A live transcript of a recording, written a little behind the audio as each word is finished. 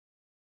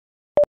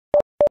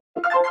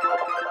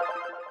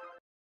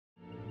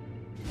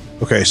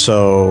Okay,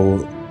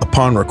 so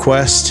upon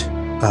request,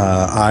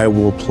 I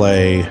will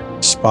play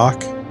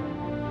Spock,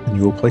 and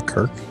you will play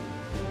Kirk.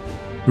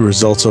 The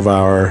results of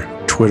our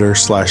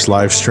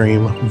Twitter/live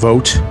stream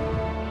vote.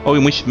 Oh,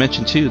 and we should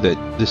mention too that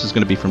this is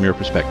going to be from your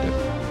perspective.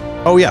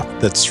 Oh yeah,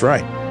 that's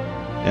right.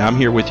 Yeah, I'm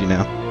here with you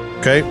now.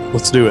 Okay,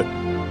 let's do it.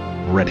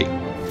 Ready.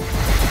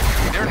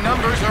 Their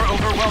numbers are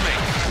overwhelming.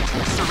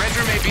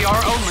 Surrender may be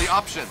our only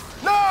option.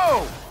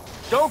 No!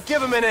 Don't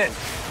give them an in.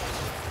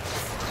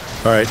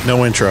 All right,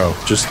 no intro.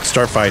 Just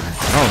start fighting.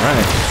 All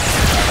right.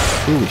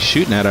 Who are we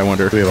shooting at, I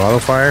wonder? Do we have auto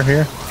fire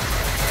here?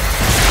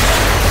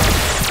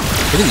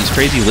 Look at these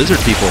crazy lizard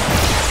people.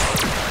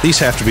 These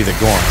have to be the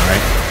Gorn,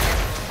 right?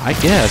 I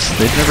guess.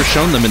 They've never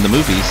shown them in the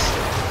movies.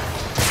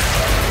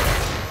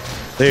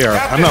 They are.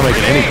 I'm not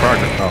making any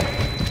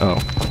progress. Oh.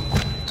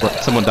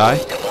 What, someone die?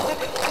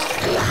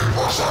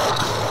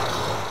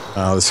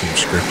 Oh, this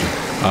seems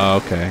scripted.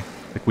 Oh, okay.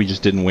 Like we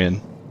just didn't win.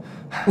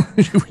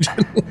 We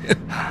didn't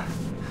win.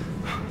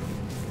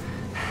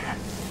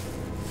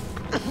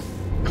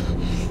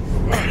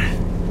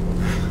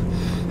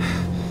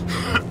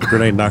 The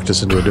grenade knocked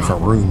us into a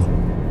different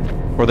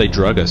room. Or they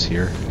drug us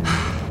here.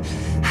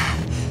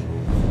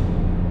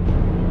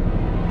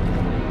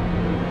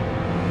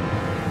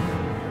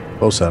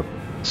 Close up.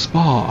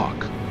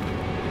 Spock.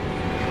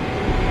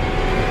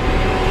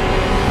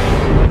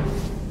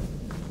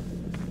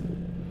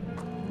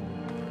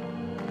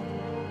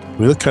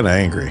 We look kind of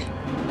angry.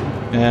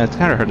 Yeah, it's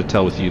kind of hard to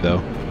tell with you, though.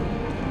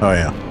 Oh,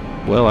 yeah.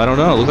 Well, I don't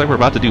know. It looks like we're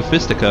about to do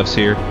fisticuffs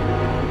here.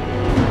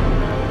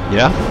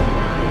 Yeah?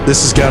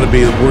 This has got to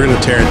be... We're in a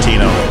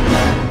Tarantino.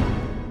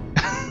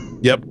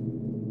 Yep.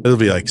 It'll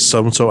be like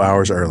so-and-so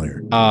hours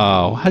earlier.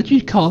 Oh, how'd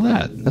you call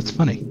that? That's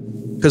funny.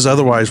 Because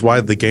otherwise, why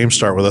did the game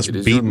start with us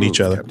beating each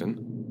other?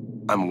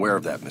 Captain. I'm aware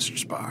of that, Mr.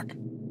 Spock.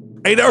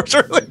 8 hours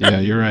earlier? Yeah,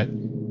 you're right.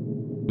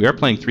 We are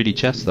playing 3D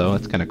chess, though.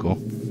 That's kind of cool.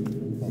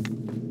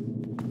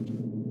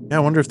 Yeah, I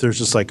wonder if there's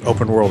just like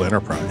open world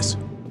Enterprise.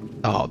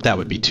 Oh, that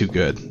would be too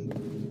good.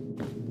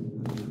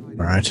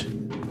 All right.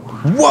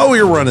 Whoa,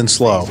 you're running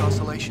slow.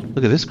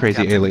 Look at this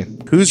crazy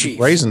alien. Who's Chief.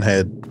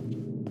 Raisinhead?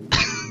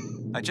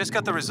 I just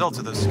got the results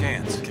of those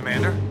scans,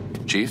 Commander.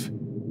 Chief?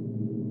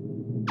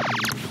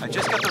 I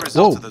just got the results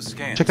Whoa, of those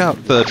scans. check out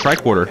the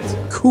tricorder.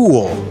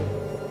 Cool.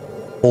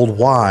 Hold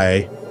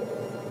Y.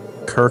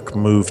 Kirk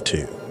moved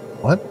to.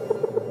 What?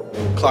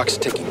 Clock's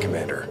ticking,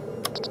 Commander.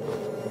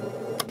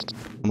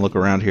 Look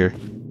around here.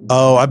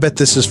 Oh, I bet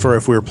this is for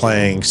if we were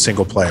playing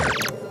single player.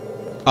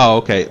 Oh,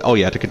 okay. Oh,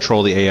 yeah, to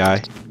control the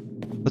AI.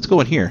 Let's go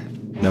in here.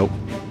 Nope.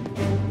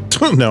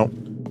 No.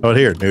 Oh,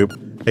 here,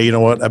 noob. Hey, you know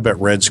what? I bet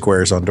red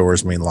squares on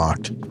doors mean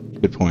locked.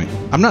 Good point.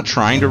 I'm not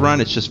trying to run.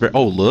 It's just very...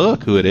 Oh,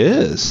 look who it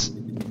is.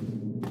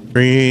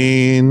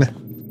 Green.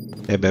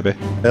 Hey, baby.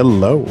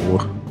 Hello.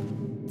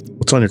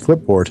 What's on your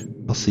clipboard?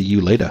 I'll see you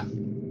later.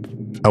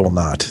 I will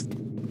not.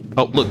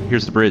 Oh, look.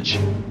 Here's the bridge.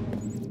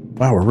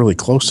 Wow, we're really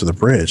close to the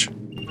bridge.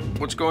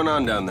 What's going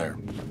on down there?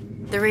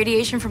 The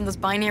radiation from those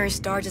binary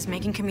stars is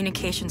making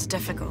communications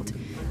difficult,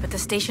 but the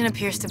station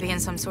appears to be in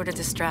some sort of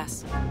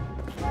distress.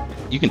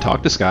 You can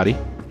talk to Scotty.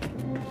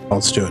 Oh,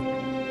 let's do it.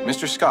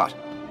 Mr. Scott,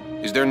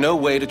 is there no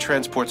way to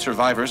transport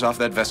survivors off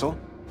that vessel?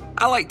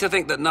 I like to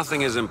think that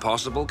nothing is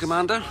impossible,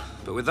 Commander,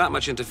 but with that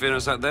much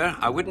interference out there,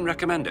 I wouldn't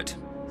recommend it.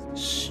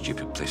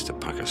 Stupid place to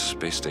park a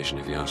space station,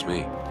 if you ask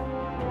me.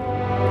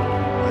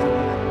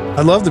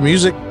 I love the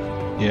music.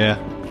 Yeah.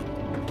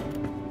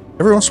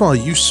 Every once in a while,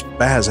 you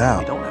spaz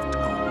out.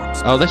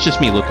 Oh, that's just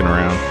me looking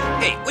around.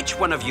 Hey, which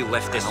one of you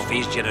left this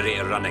phase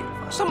generator running?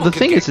 Someone The could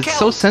thing get is, it's so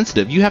killed.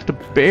 sensitive. You have to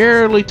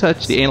barely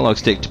touch the analog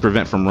stick to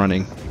prevent from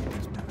running.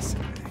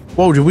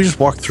 Whoa, did we just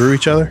walk through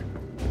each other?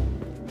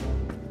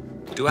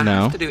 Do I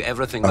No. have to do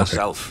everything Okay.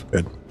 myself?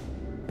 Good.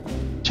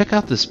 Check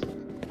out this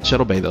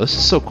shuttle bay, though. This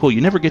is so cool. You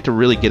never get to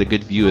really get a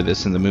good view of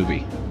this in the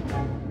movie.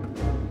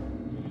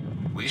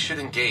 We should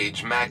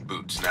engage mag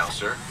boots now,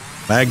 sir.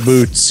 Mag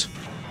boots.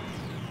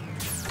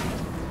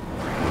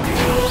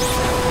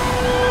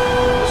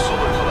 The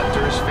solar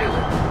collector is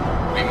failing.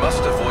 We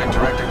must avoid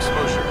direct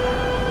exposure.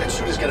 That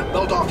suit is gonna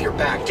melt off your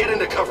back. Get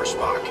into cover,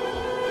 Spock.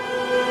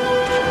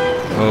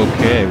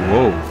 Okay,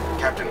 whoa.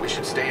 Captain, we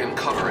should stay in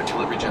cover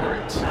until it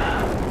regenerates.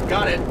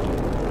 Got it.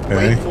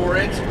 Okay. Wait for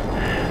it.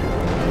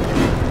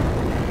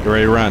 You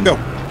ready to run? Go.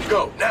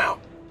 Go, now.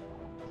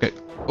 Okay.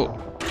 Oh,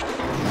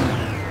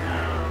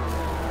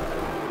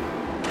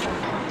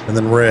 And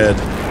then red.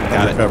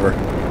 Got it. Undercover.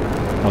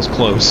 that was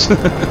close.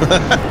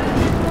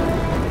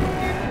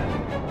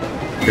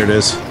 Here it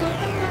is.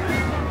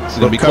 It's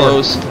gonna be Cover.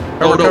 close.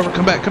 Cover, Oh, no. cover.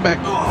 Come back, come back.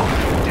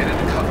 Get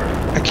into cover.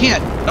 I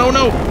can't. Oh,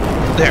 no.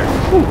 There.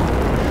 Whew.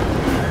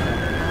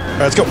 All right,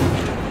 let's go.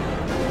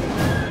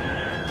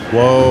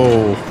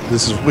 Whoa,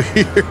 this is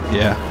weird.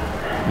 Yeah.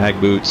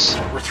 Mag boots.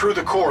 We're through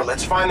the core.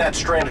 Let's find that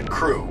stranded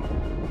crew.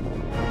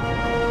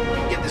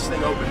 Get this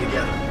thing open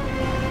together.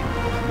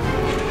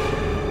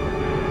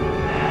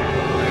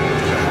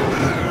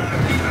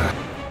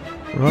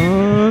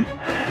 Run.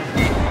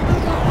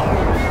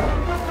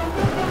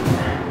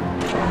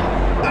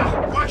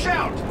 Watch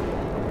out!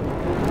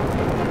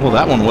 Well,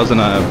 that one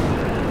wasn't a...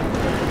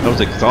 That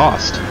was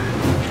exhaust.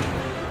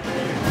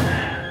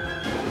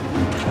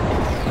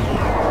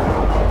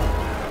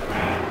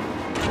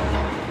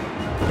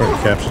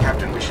 Right, Captain.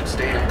 Captain, we should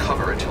stay in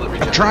cover until it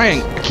regenerates. I'm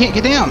trying. I can't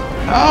get down.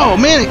 Oh,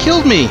 man, it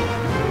killed me.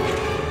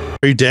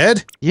 Are you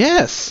dead?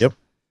 Yes. Yep.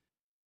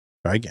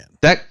 Try again.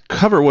 That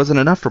cover wasn't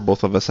enough for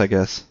both of us, I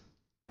guess.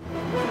 There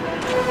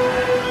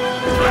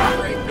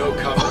ain't no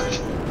cover.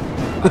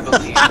 I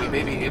believe we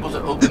may be able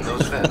to open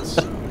those vents.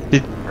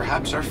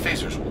 Perhaps our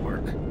phasers will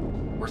work.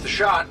 Worth a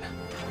shot.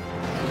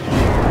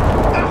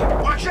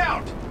 Ow, watch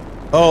out!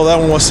 Oh, that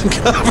one wasn't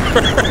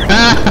covered.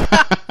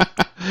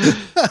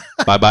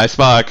 Bye-bye,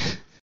 Spock.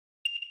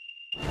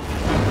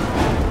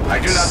 I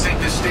do not think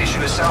this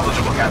station is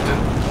salvageable, Captain.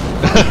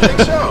 I think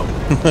so.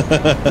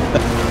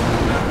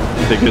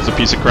 I think it's a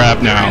piece of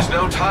crap now. There is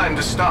no time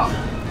to stop.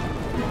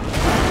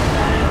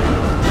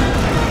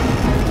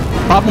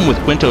 The problem with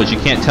Quinto is you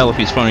can't tell if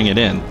he's phoning it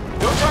in.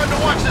 No time to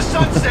watch the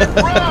sunset.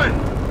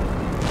 Run!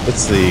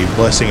 It's the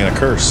blessing and a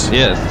curse.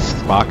 Yes,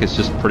 Spock is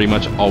just pretty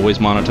much always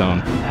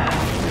monotone.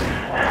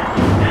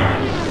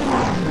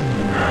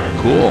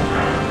 Cool.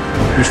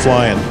 Who's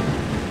flying?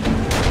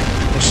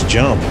 Let's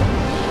jump.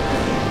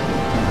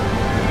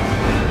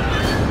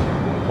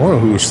 I wonder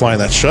who's flying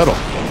that shuttle.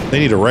 They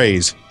need a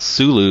raise.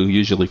 Sulu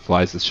usually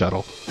flies the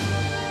shuttle.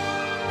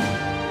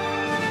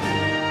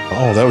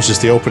 Oh, that was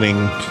just the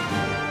opening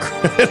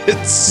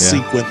credits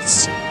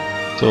sequence.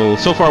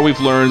 So far we've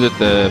learned that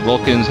the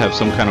Vulcans have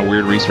some kind of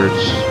weird research.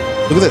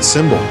 Look at that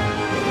symbol.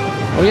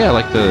 Oh yeah,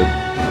 like the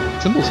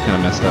symbol's kind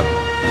of messed up.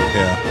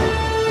 Yeah.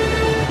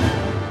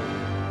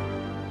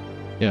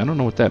 Yeah, I don't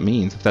know what that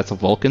means. If that's a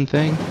Vulcan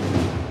thing?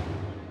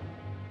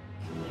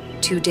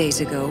 2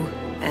 days ago,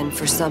 and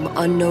for some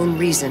unknown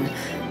reason,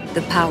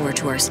 the power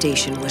to our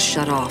station was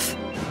shut off.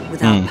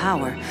 Without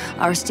power,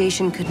 our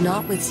station could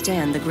not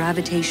withstand the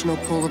gravitational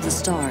pull of the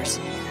stars.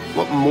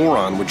 What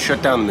moron would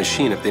shut down the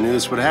machine if they knew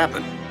this would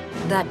happen?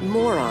 That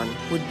moron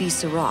would be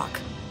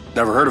Sirach.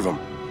 Never heard of him.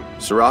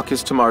 Sirach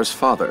is Tamar's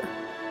father,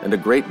 and a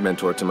great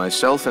mentor to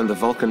myself and the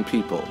Vulcan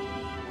people.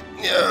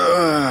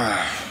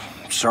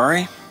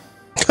 Sorry?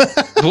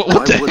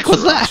 What the heck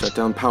was that? Shut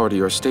down power to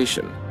your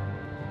station.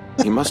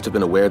 He must have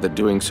been aware that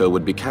doing so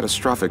would be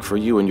catastrophic for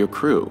you and your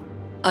crew.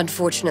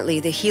 Unfortunately,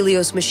 the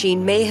Helios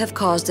machine may have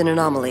caused an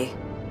anomaly.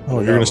 Oh,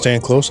 you're gonna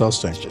stand close? I'll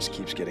stay. This just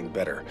keeps getting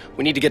better.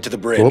 We need to get to the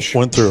bridge. Whoop,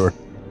 went through her.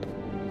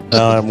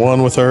 I'm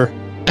one with her.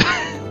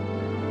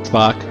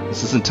 Spock,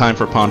 this isn't time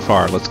for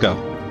Ponfar. Let's go.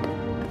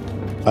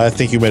 I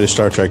think you made a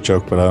Star Trek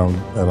joke, but I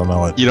don't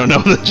know it. You don't know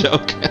the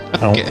joke?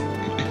 No. Okay.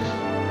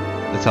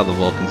 That's how the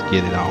Vulcans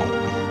get it on.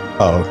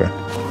 Oh, okay.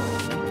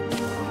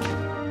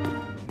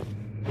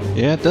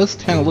 Yeah, it does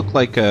kind of look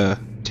like a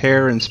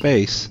tear in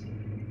space.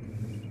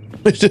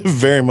 It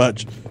very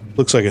much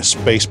looks like a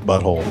space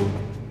butthole.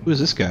 Who is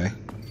this guy?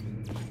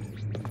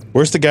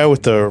 Where's the guy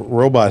with the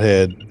robot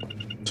head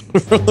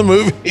from the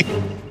movie?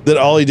 That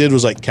all he did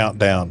was like count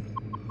down.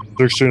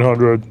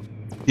 1600.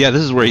 Yeah,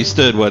 this is where he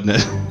stood, wasn't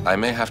it? I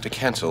may have to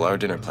cancel our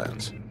dinner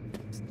plans.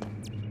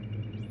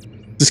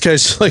 This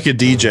guy's like a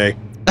DJ.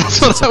 That's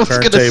what I was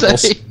going to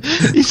say.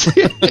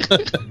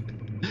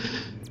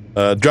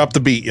 Drop the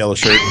beat, yellow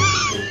shirt.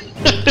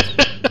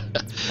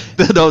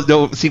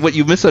 No. See, what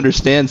you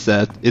misunderstand,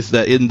 Seth, is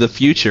that in the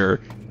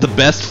future, the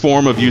best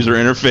form of user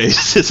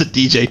interface is a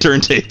DJ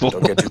turntable.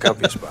 Don't get too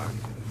comfy, Spock.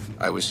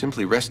 I was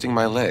simply resting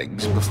my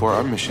legs before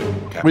our mission,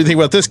 Captain. What do you think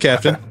about this,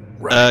 Captain?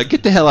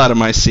 Get the hell out of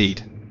my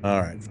seat. All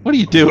right. What are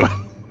you doing?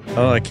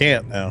 Oh, I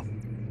can't now.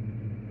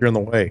 You're in the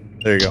way.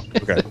 There you go.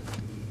 Okay.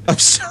 I'm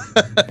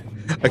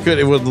I could.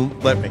 It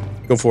wouldn't let me.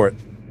 Go for it.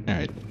 All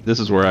right. This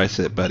is where I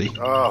sit, buddy.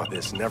 Oh,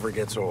 this never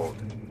gets old.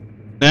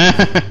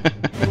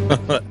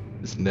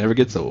 This never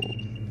gets old.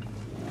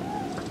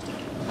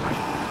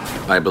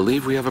 I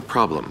believe we have a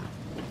problem.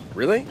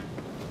 Really?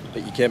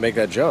 But you can't make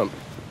that jump.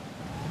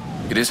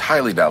 It is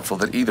highly doubtful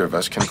that either of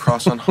us can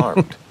cross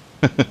unharmed.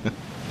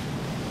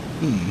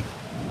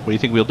 What do you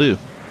think we'll do?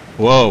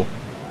 Whoa.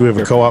 Do we have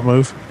a co-op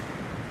move?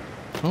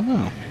 Oh no.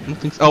 I don't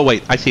think so. Oh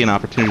wait, I see an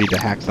opportunity to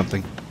hack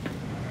something.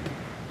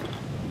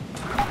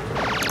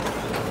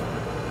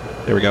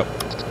 There we go.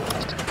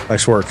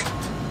 Nice work.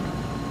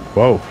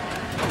 Whoa.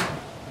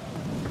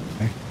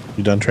 Okay.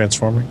 You done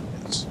transforming?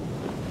 Yes.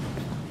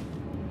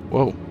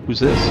 Whoa. Who's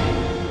this?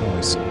 Oh,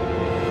 I see.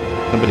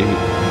 Somebody who...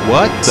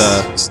 What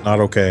the... It's not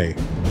okay.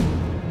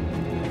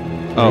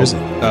 Oh, is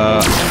it?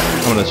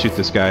 I'm gonna shoot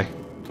this guy.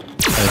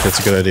 I think that's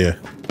a good idea.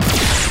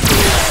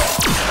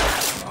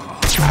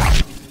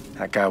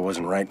 That guy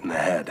wasn't right in the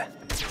head.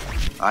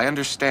 I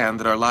understand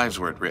that our lives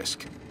were at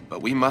risk,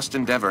 but we must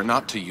endeavor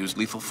not to use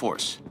lethal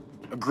force.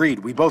 Agreed.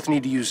 We both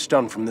need to use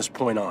stun from this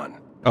point on.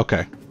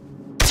 Okay.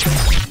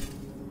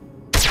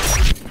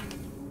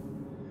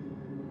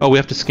 Oh, we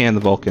have to scan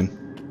the Vulcan.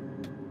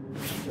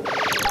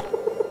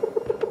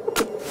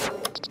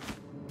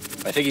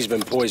 I think he's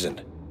been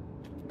poisoned.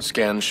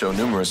 Scans show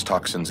numerous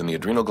toxins in the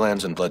adrenal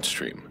glands and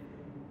bloodstream.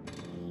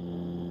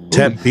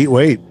 Tap, beat,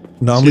 wait.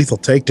 Non-lethal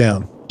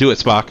takedown. Do it,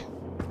 Spock.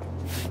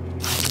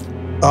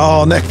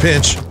 Oh, neck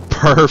pinch.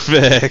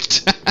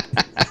 Perfect.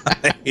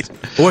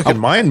 Boy, I can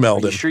mind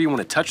meld Are you him. sure you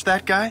want to touch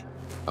that guy?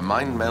 A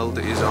mind meld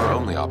is our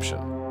only option.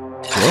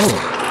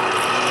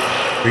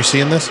 Whoa. Are you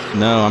seeing this?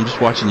 No, I'm just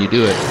watching you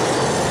do it.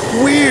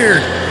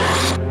 Weird.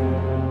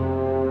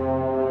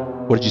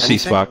 What did you see,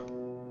 Anything?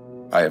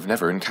 Spock? I have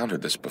never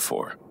encountered this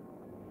before.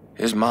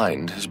 His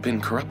mind has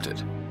been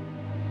corrupted.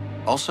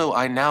 Also,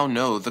 I now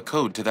know the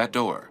code to that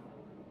door.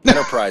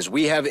 Enterprise,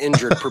 we have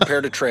injured.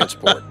 Prepare to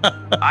transport.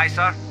 Aye,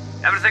 sir.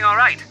 Everything all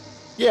right?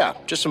 Yeah,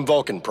 just some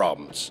Vulcan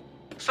problems.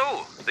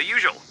 So, the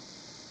usual.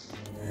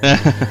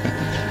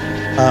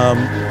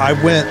 I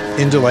went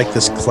into like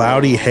this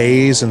cloudy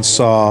haze and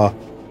saw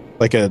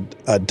like a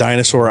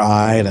dinosaur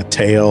eye and a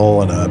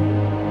tail and a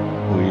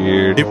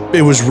Weird.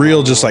 It was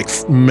real, just like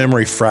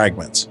memory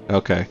fragments.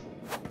 Okay.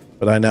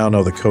 But I now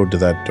know the code to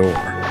that door.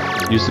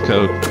 Use the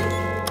code.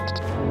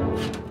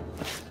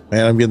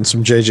 Man, I'm getting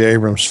some J.J.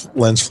 Abrams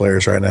lens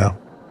flares right now.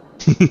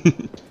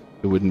 It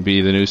wouldn't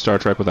be the new Star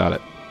Trek without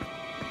it.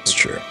 That's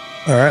true.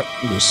 All right,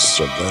 just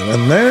shove that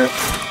in there.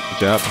 Good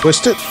job.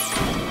 Twist it.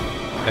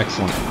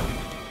 Excellent.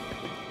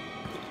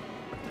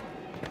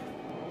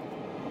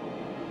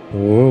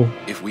 Whoa.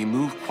 If we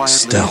move quietly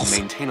Stealth. and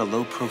maintain a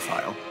low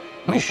profile,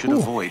 we should cool.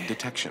 avoid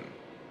detection.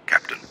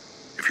 Captain,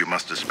 if you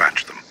must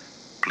dispatch them,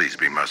 please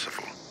be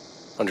merciful.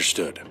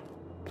 Understood.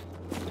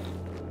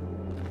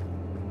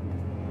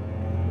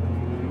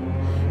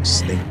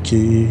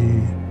 Sneaky.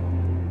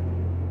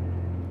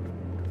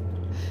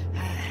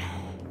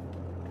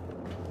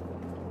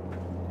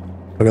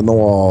 Look in the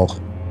wall.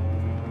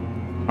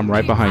 I'm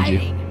right behind you.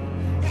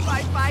 If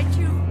I find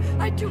you,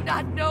 I do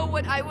not know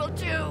what I will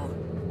do.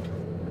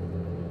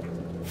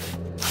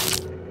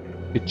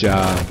 Good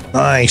job.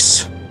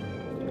 Nice.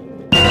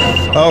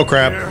 Oh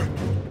crap.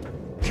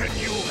 Can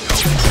you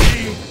help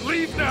me?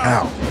 Leave now.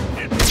 Ow.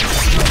 It's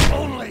the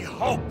only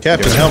hope.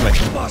 Captain, help me.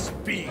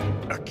 Must be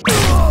a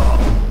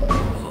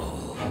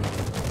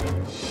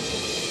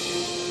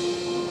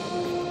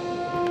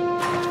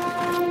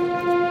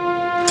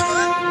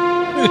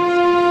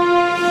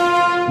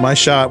My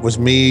shot was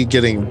me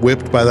getting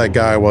whipped by that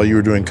guy while you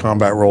were doing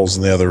combat rolls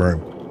in the other room.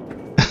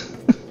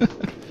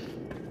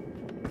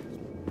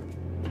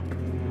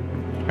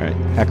 Alright,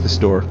 hack this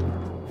door.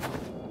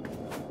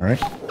 All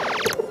right.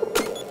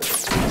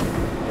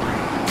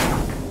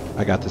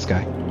 I got this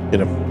guy.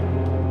 Get him.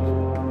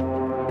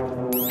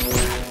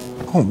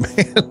 Oh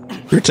man,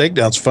 your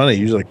takedown's funny.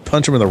 You like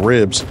punch him in the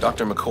ribs.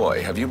 Dr.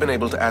 McCoy, have you been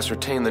able to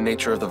ascertain the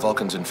nature of the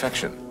Vulcan's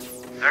infection?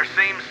 There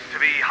seems to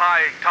be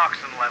high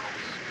toxin levels.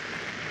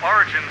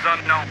 Origins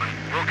unknown.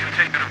 We'll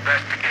continue to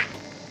investigate.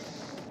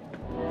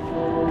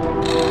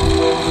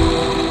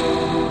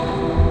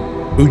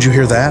 Oo'd you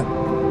hear that?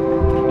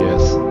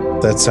 Yes.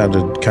 That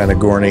sounded kind of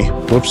gorny.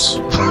 Whoops.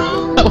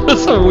 That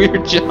was a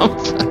weird jump.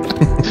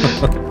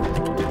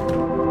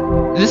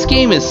 This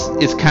game is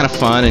kind of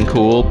fun and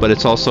cool, but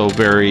it's also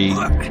very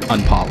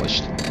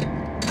unpolished.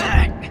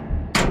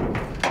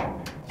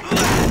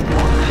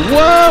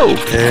 Whoa!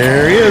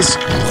 There he is.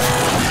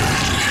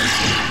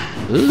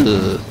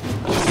 Ugh.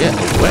 Get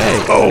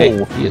away. Oh.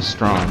 Hey, he is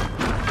strong.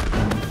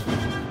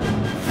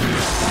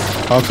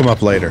 I'll come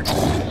up later.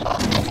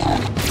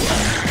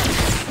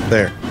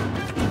 There.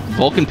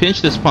 Vulcan,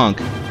 pinch this punk.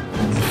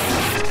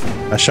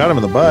 I shot him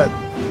in the butt.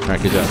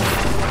 Alright, good job.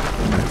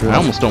 I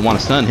almost don't want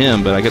to stun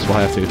him, but I guess we'll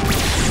have to.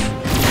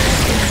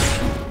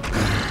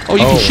 Oh,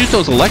 you can shoot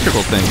those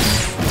electrical things.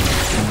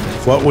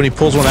 Well, when he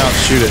pulls one out,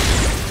 shoot it.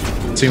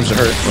 It seems to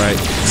hurt. Right.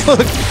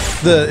 Look,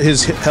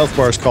 his health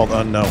bar is called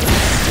unknown.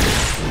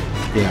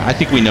 Yeah, I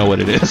think we know what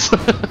it is.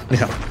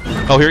 Yeah.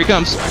 Oh, here he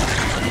comes.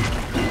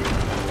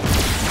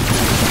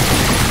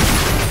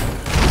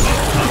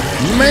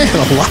 Man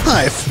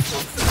alive.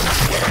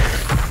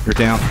 You're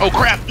down. Oh,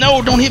 crap.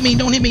 No, don't hit me.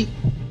 Don't hit me.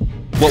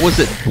 What was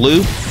it?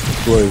 Blue?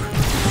 Blue.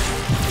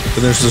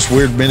 And there's this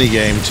weird mini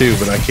game too,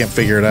 but I can't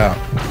figure it out.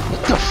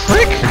 What the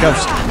frick? Here it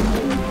comes.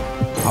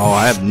 Oh,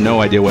 I have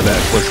no idea what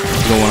that was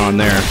going on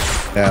there.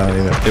 Yeah, I don't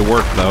either. It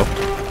worked, though.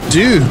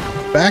 Dude,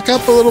 back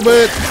up a little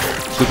bit.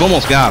 We've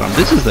almost got him.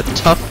 This is a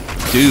tough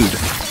dude.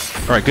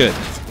 All right, good.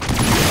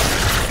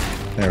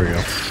 There we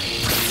go.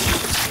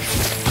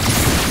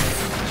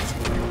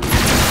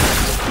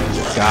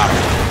 Got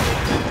him.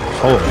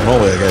 Holy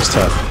moly, that guy's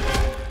tough.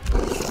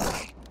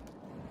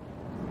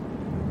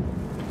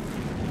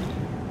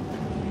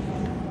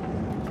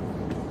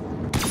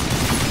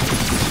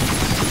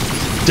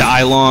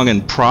 Die long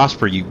and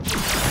prosper, you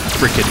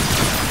frickin'.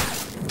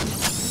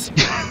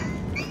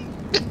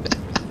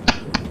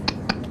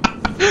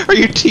 Are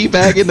you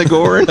teabagging the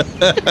Gorn?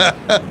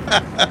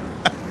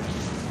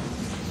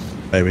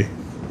 Maybe.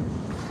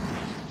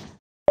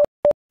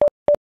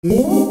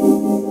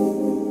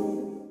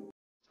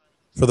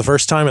 For the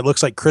first time, it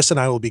looks like Chris and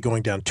I will be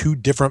going down two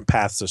different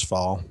paths this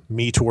fall.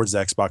 Me towards the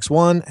Xbox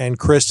One and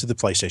Chris to the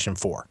PlayStation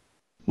 4.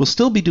 We'll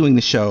still be doing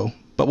the show,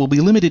 but we'll be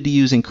limited to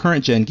using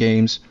current-gen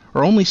games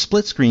or only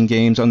split-screen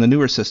games on the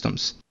newer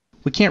systems.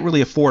 We can't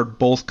really afford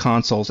both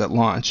consoles at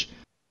launch,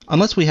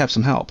 unless we have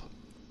some help.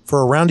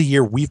 For around a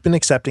year, we've been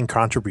accepting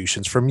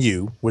contributions from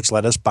you, which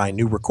let us buy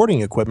new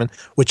recording equipment,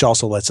 which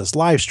also lets us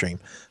live stream.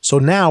 So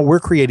now we're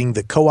creating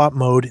the Co-op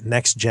Mode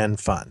Next Gen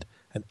Fund,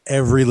 and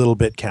every little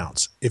bit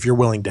counts. If you're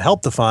willing to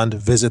help the fund,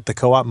 visit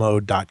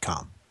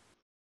thecoopmode.com.